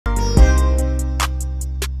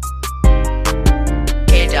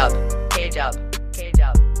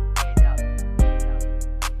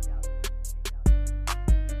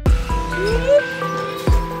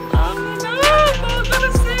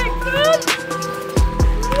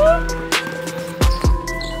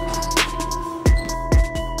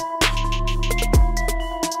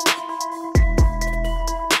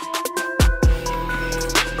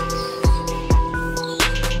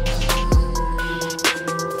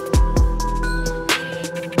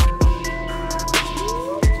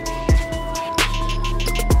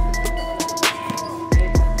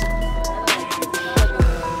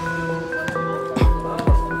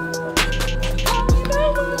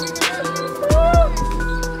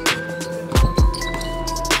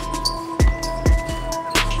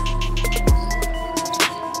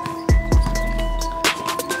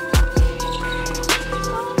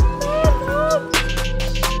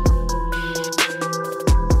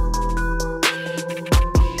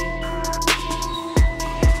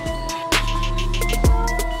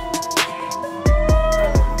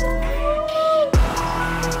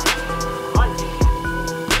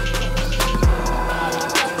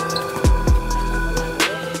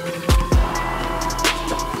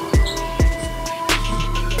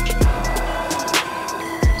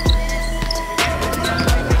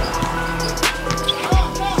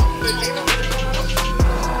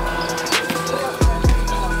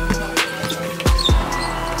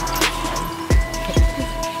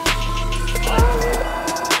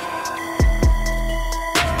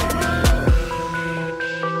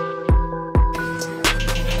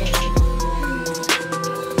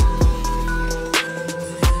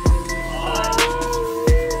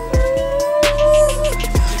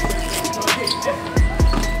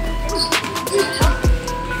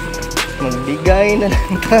Sanay na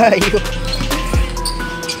lang tayo.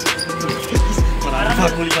 Marami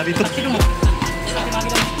pa huli pa dito.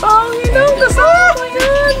 Ang inang kasama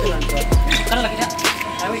yan! Ano lagi niya?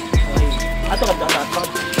 Ato ka dyan.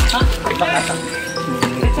 Ha? Bakasa.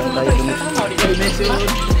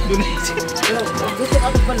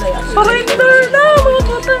 Surrender na mga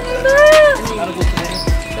katangina!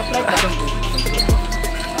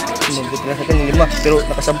 Magbut na sa atin yung 5 pero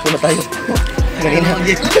nakasampu na tayo. Ganina.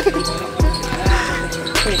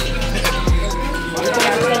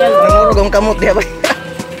 Nangurog ang kamot diya ba?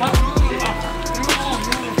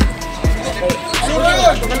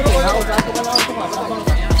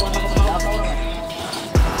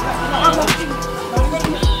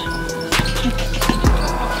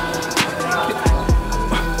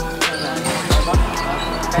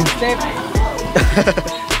 Step.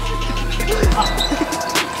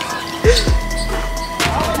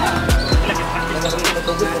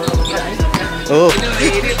 Oh.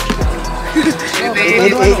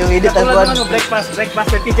 Edit ang buwan. Breakfast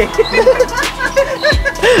TJ.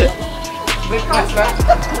 Breakfast ba?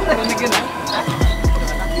 Ano nigyan ah?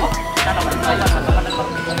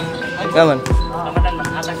 Kaman. Ramadan mas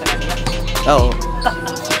atag sa kanila. Oo.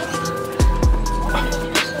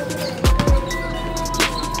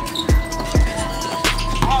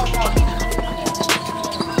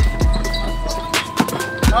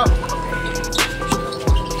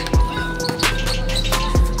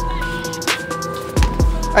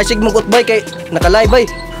 Ay sig mugot bay kay naka-live bay.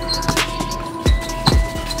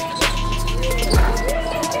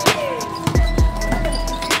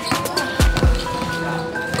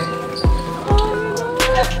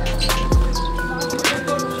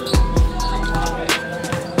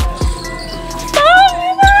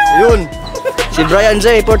 Yun. Si Brian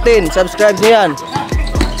J 14, subscribe niyo yan.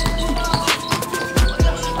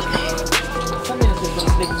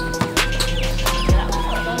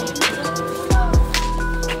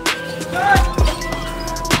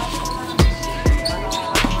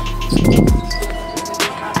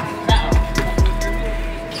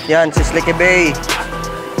 Yan, si Slicky Bay.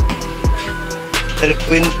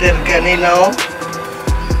 Winter kanina oh.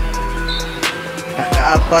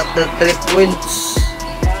 Naka-4 na 3 points.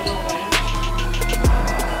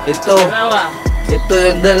 Ito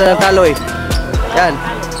yung dala ng taloy. Yan.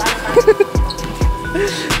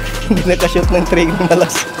 Hindi nakashoot ng 3 ng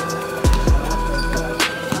malas.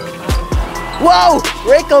 Wow!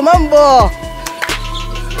 Rico Mambo!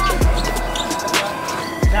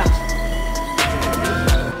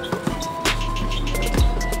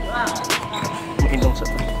 Maindong sa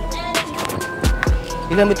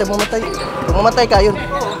ilang bitag mamatay. Kung mamatay ka yun.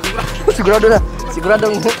 Sigurado na.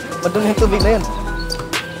 Siguradong madumi yung tubig na yun.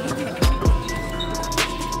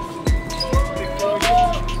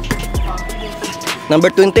 Number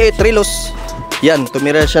 28, Rilos. Yan,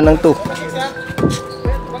 tumira siya ng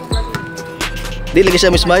 2. Di lagi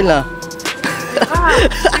siya mismile na.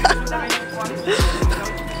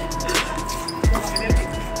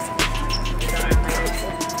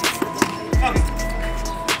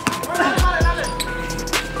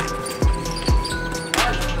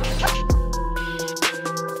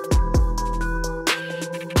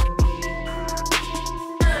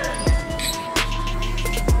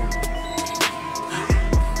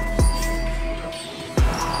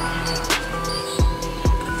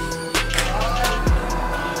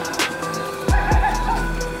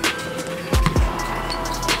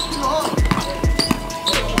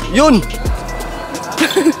 Yun!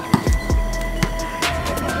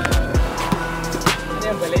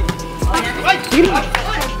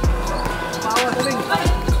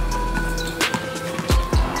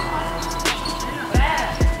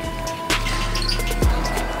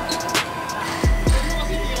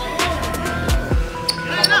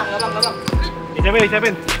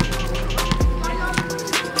 Isapin.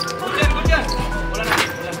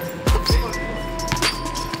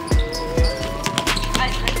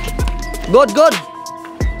 Good, good.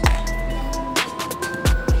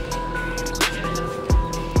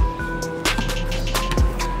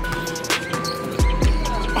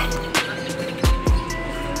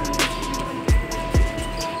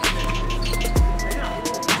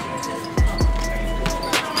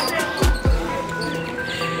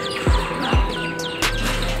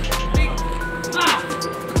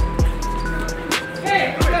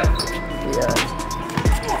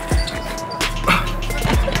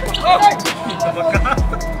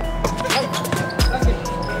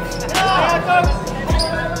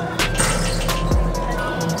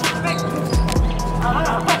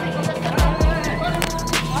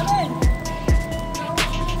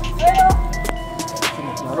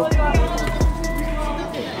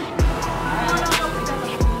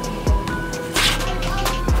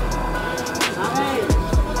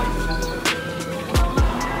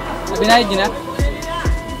 Binayad niyo na?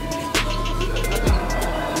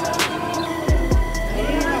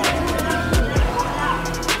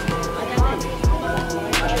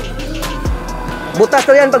 Butas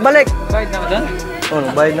to yan pagbalik. Bayad na ba doon? Oh,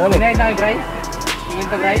 bayad na kami. Binayad na kay Bryce? Tingin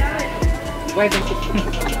to Bryce? Bayad na.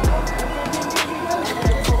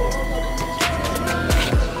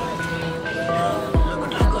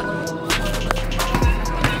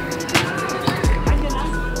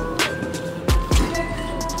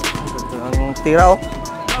 Ang tira oh.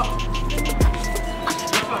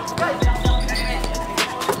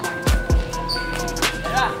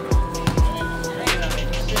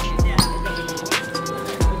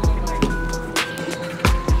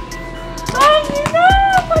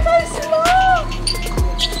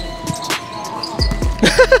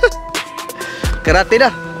 Karate na.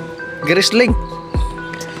 Grisling.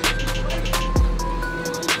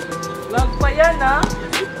 Lag pa yan ha?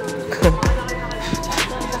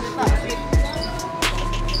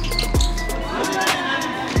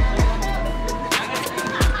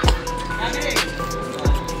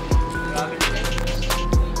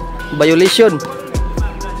 Violation.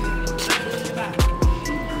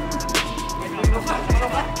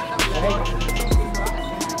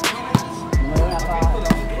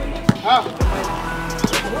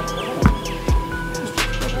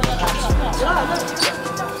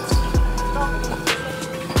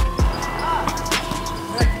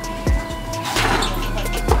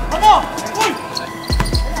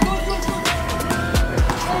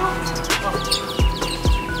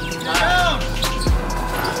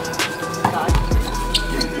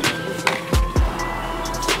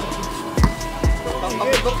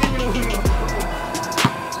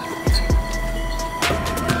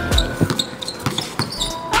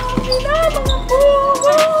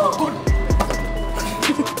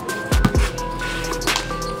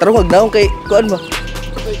 Tarong wag daw kay kuan ba?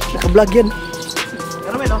 Naka-vlog yan.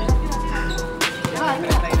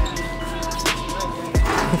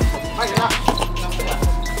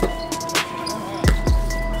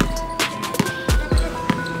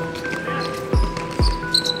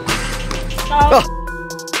 Oh.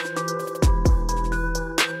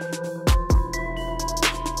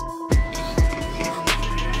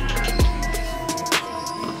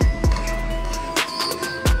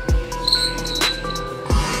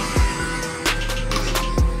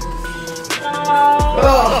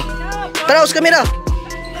 Tara, us kamera.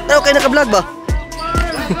 Tara, kayo naka-vlog ba?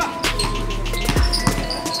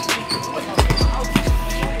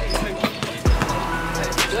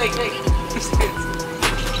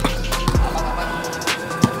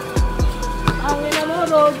 Ang ina mo,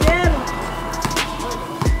 Roger!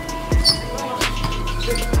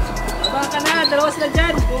 Baba ka na, dalawa sila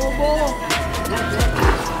dyan. Bobo!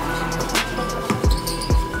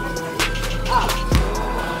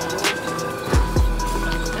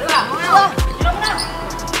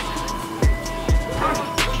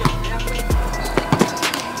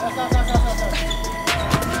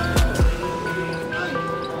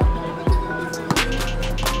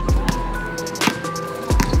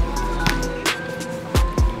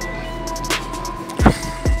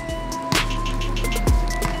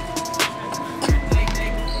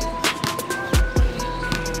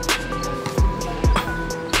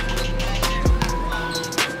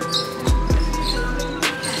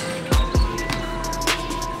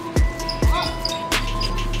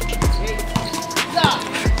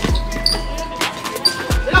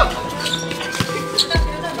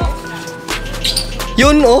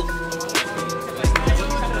 Yun oh.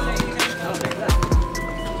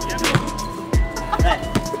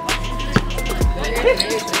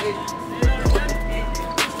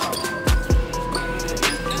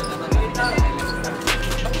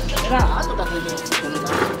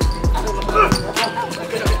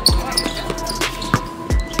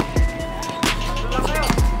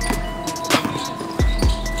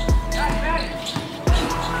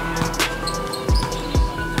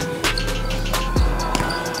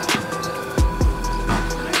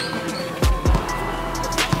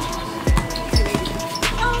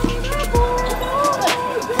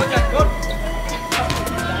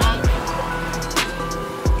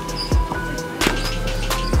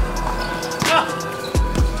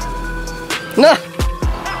 Nah,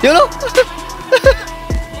 yun o.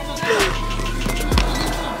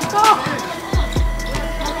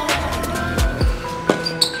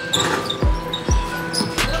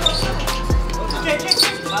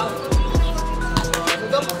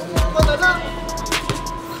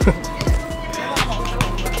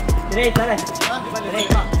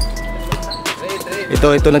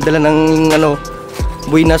 Ito nagdala ng ano,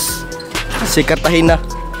 buinas si Khaladeyah.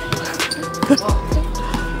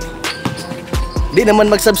 Di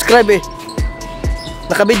naman mag-subscribe eh.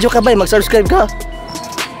 Naka-video ka ba? Mag-subscribe ka.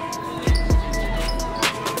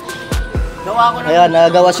 Gawa ko na. Ayan,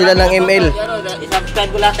 nagawa sila ng email.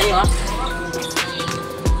 I-subscribe ko lang sa iyo ha.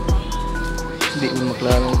 Hindi mo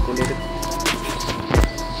maklarang kulit.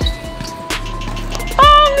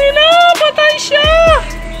 Ang ina! Patay siya!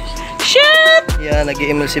 Shit! Yan,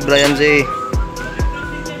 nag-email si Brian Z.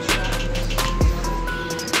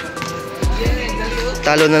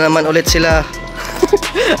 Talo na naman ulit sila.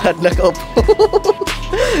 At nakaupo.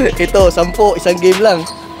 Ito, 10, isang game lang.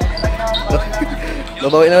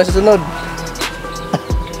 Babawi na lang sa sunod.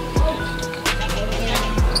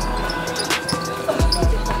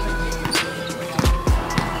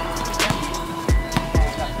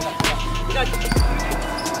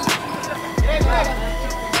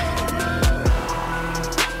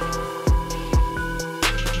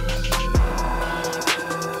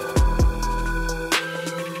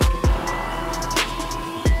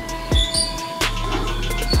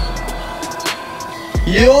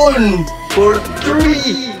 Yun! For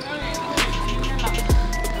 3!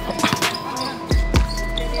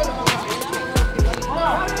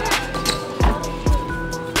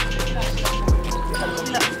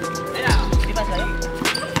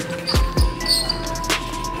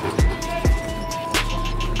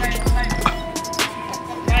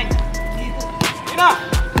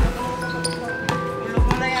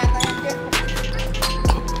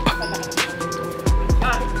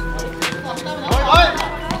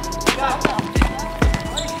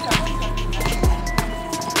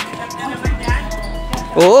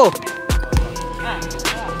 Oo.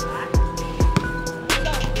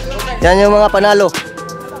 Yan yung mga panalo.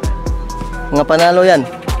 Mga panalo yan.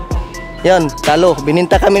 Yan, talo.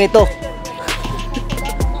 Bininta kami nito.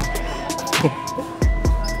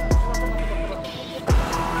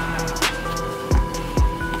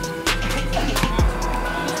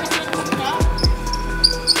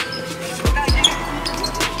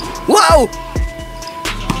 Wow!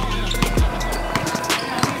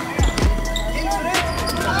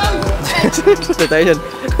 Punta tayo dyan.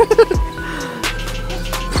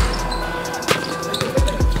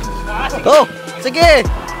 Oh, sige!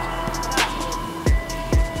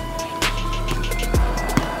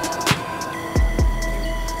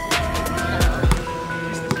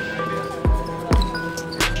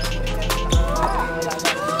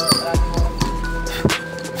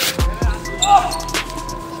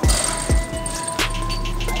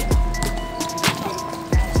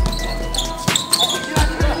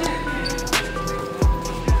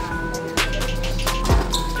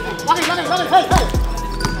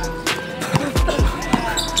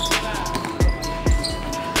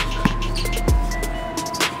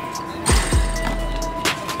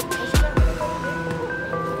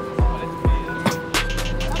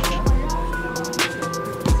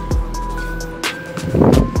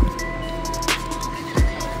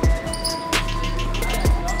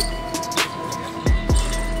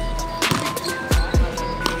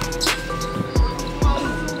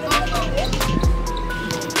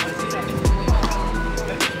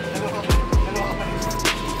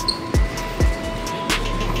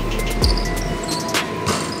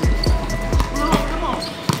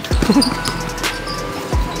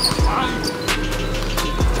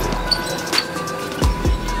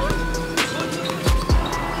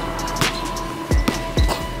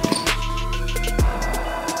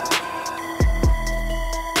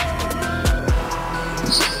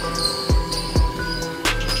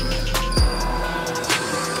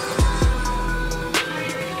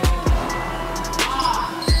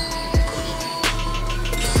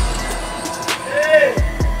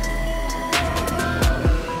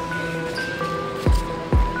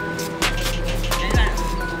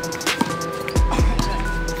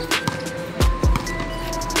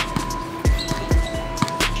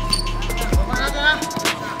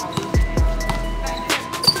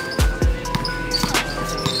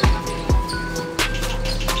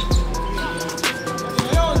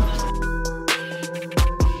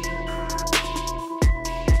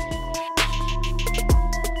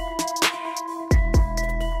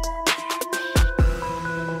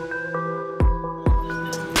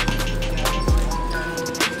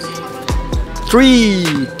 Three,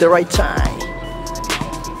 the right time.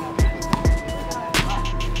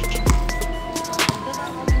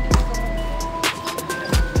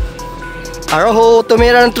 Araho,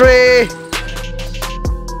 tumira ng 3.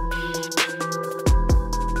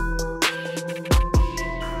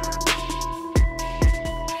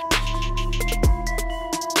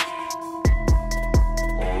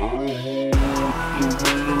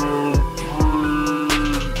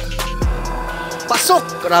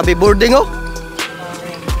 Pasok! Grabe boarding oh.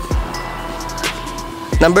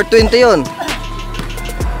 Number 20 yun.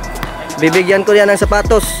 Bibigyan ko yan ng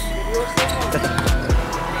sapatos.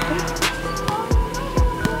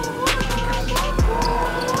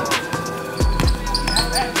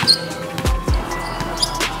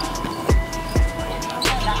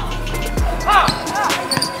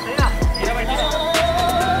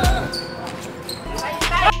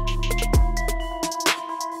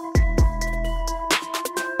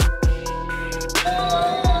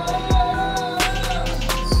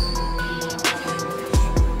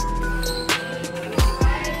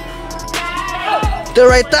 The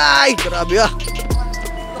right eye! Grabe ah!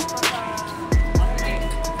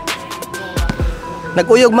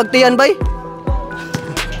 Nag-uyog magtiyan bay?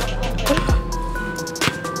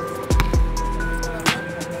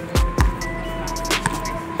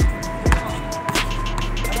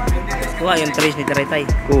 Kuha yung trace ni Taray-tay.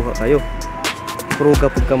 Kuha kayo. Pruga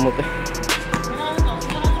pag kamot eh.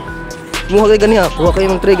 Kumuha kayo ganiha. Kuha kayo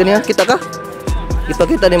ng tray ganiha. Kita ka?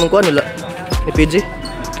 Ipakita naman ko ano la. Ni PG.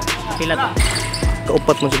 Pila to?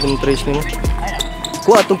 Kaupat mo sa ng trace ni mo.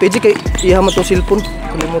 Kuha itong PG kay iha mo itong cellphone.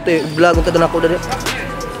 Kalimut eh. Vlog ang tadan ako dali.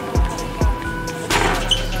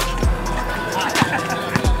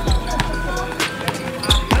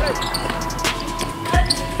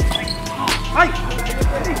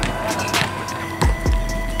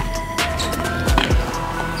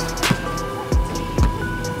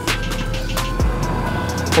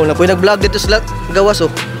 Oh, na po yung nag-vlog dito sa gawas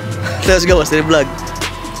oh. Tapos gawas din vlog.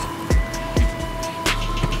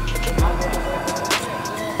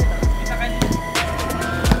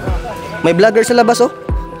 May vlogger sa labas oh.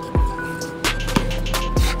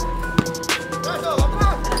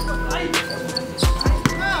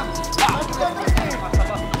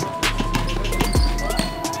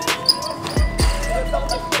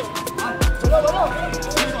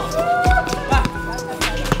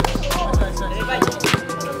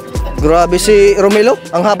 Grabe si Romelo,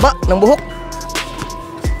 ang haba ng buhok.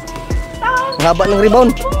 Ang haba ng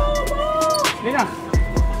rebound.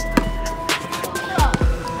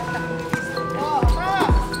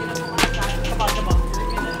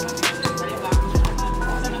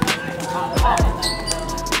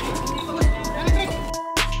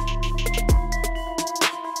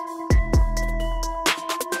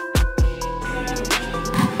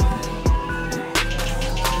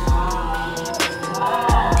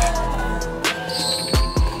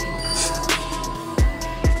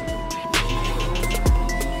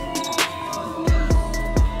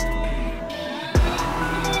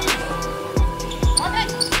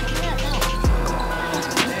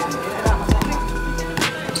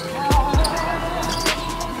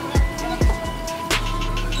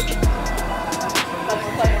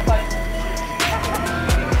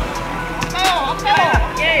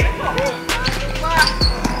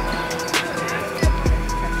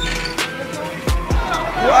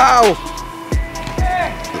 Wow!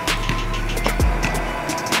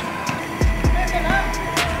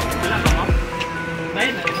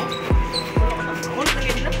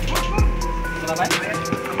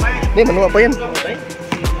 Hindi, manuwa pa yan.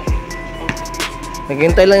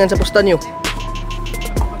 Naghihintay lang yan sa pusta nyo.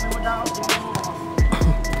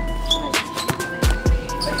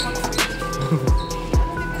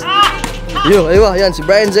 Yo, aywa, yan, si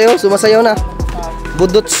Brian Zeo, sumasayaw na.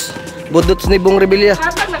 Budots. Budots ni Bong Rebilla.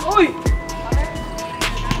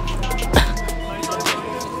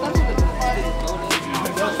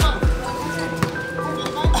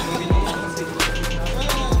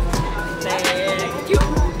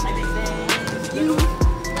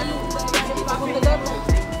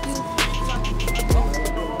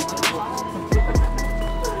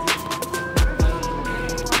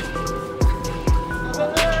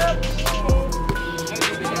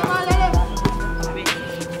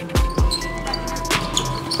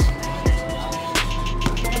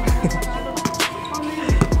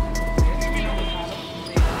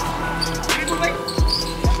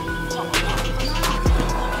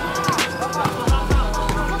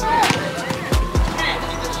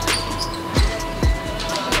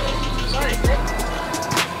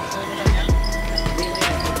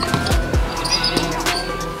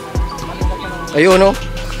 Ayun no.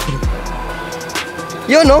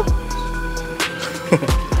 Yun no.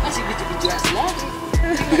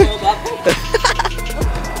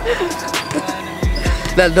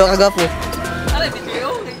 Daldo ka gapo.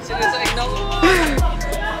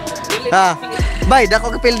 Ha. Bay,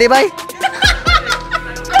 dako ka pildi bay.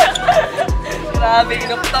 Grabe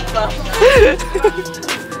inuptap ba.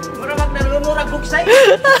 Mura magmurag buksay.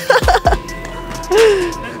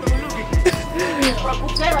 Murag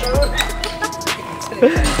buksay madulog.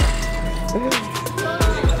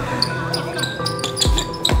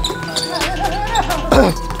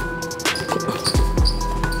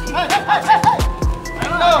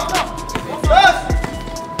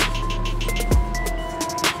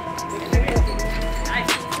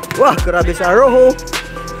 Wah, grabe sa Rojo.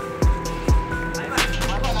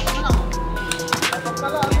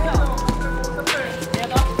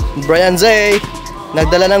 Brian Zay,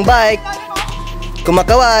 nagdala ng bike.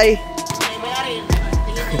 Kumakaway.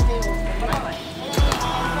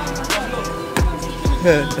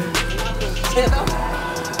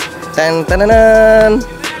 Tan tananan.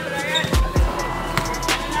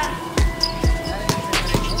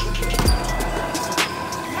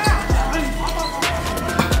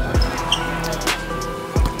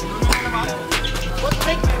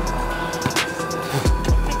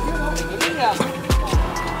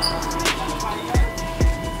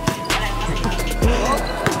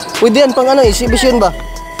 Pwede yan pang ano, exhibition ba?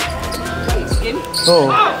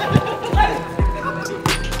 Oo.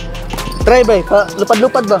 Try ba?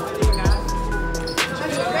 Lupad-lupad ba?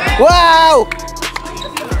 Wow!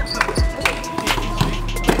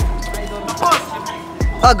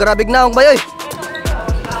 Ah, grabe naong ba yoy?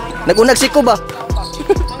 Nag-unag siko ba?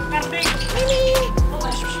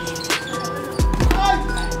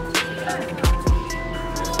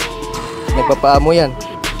 Nagpapaamo yan.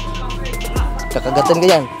 Kakagatan ka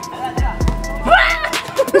yan.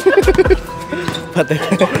 Patay.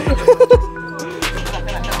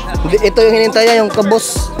 Ito yung hinintay niya, yung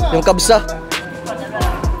kabos, yung kabsa.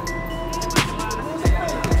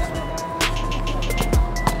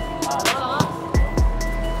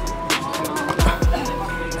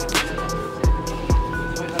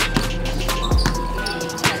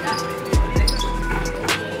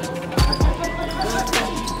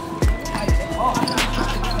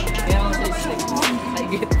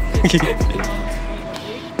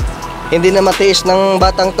 Hindi na matiis ng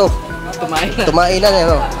batang to. Tumain na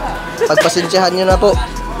no? Pagpasensyahan nyo na po.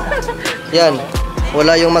 Yan.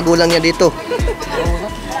 Wala yung magulang niya dito.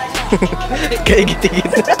 Kaya gitigit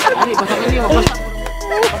na.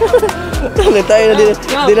 Ano tayo na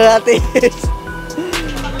di na natin.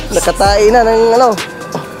 Nakatain na ng ano,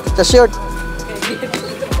 sa shirt.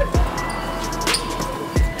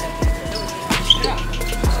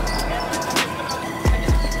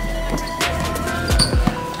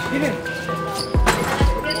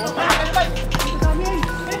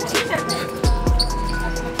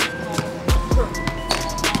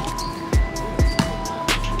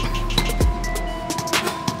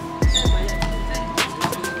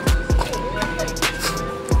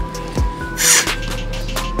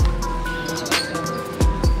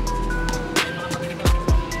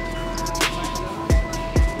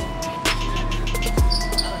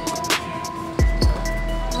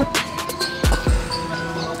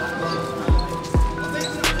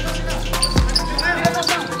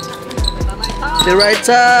 The right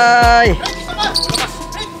side.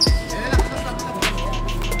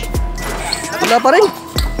 Wala pa rin.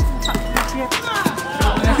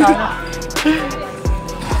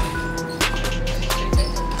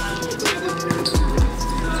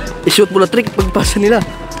 I-shoot mo na trick pagpasa nila.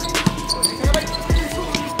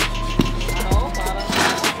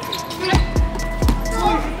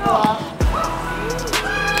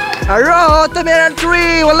 Aro, tumiran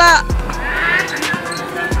 3, wala.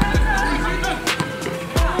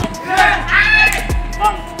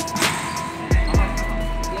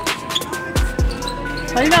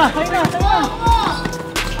 Hay na.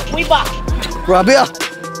 Uy ba? Grabe ah.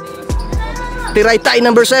 Tiray tayo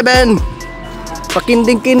number 7.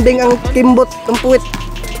 Pakinding-kinding ang kimbot, ang puwit.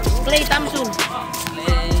 Clay Thompson.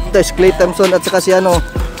 Ito is Clay Thompson at saka si ano,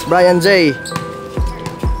 Brian J.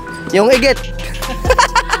 Yung igit.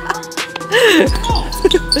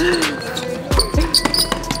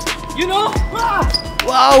 You know?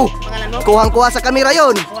 Wow! Pangalan mo? Kuhang-kuha sa kamera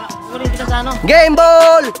yon. Ulit kita sa ano? Game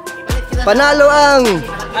ball! Panalo ang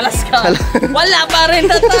Alaska. Wala pa rin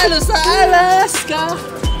natalo sa Alaska.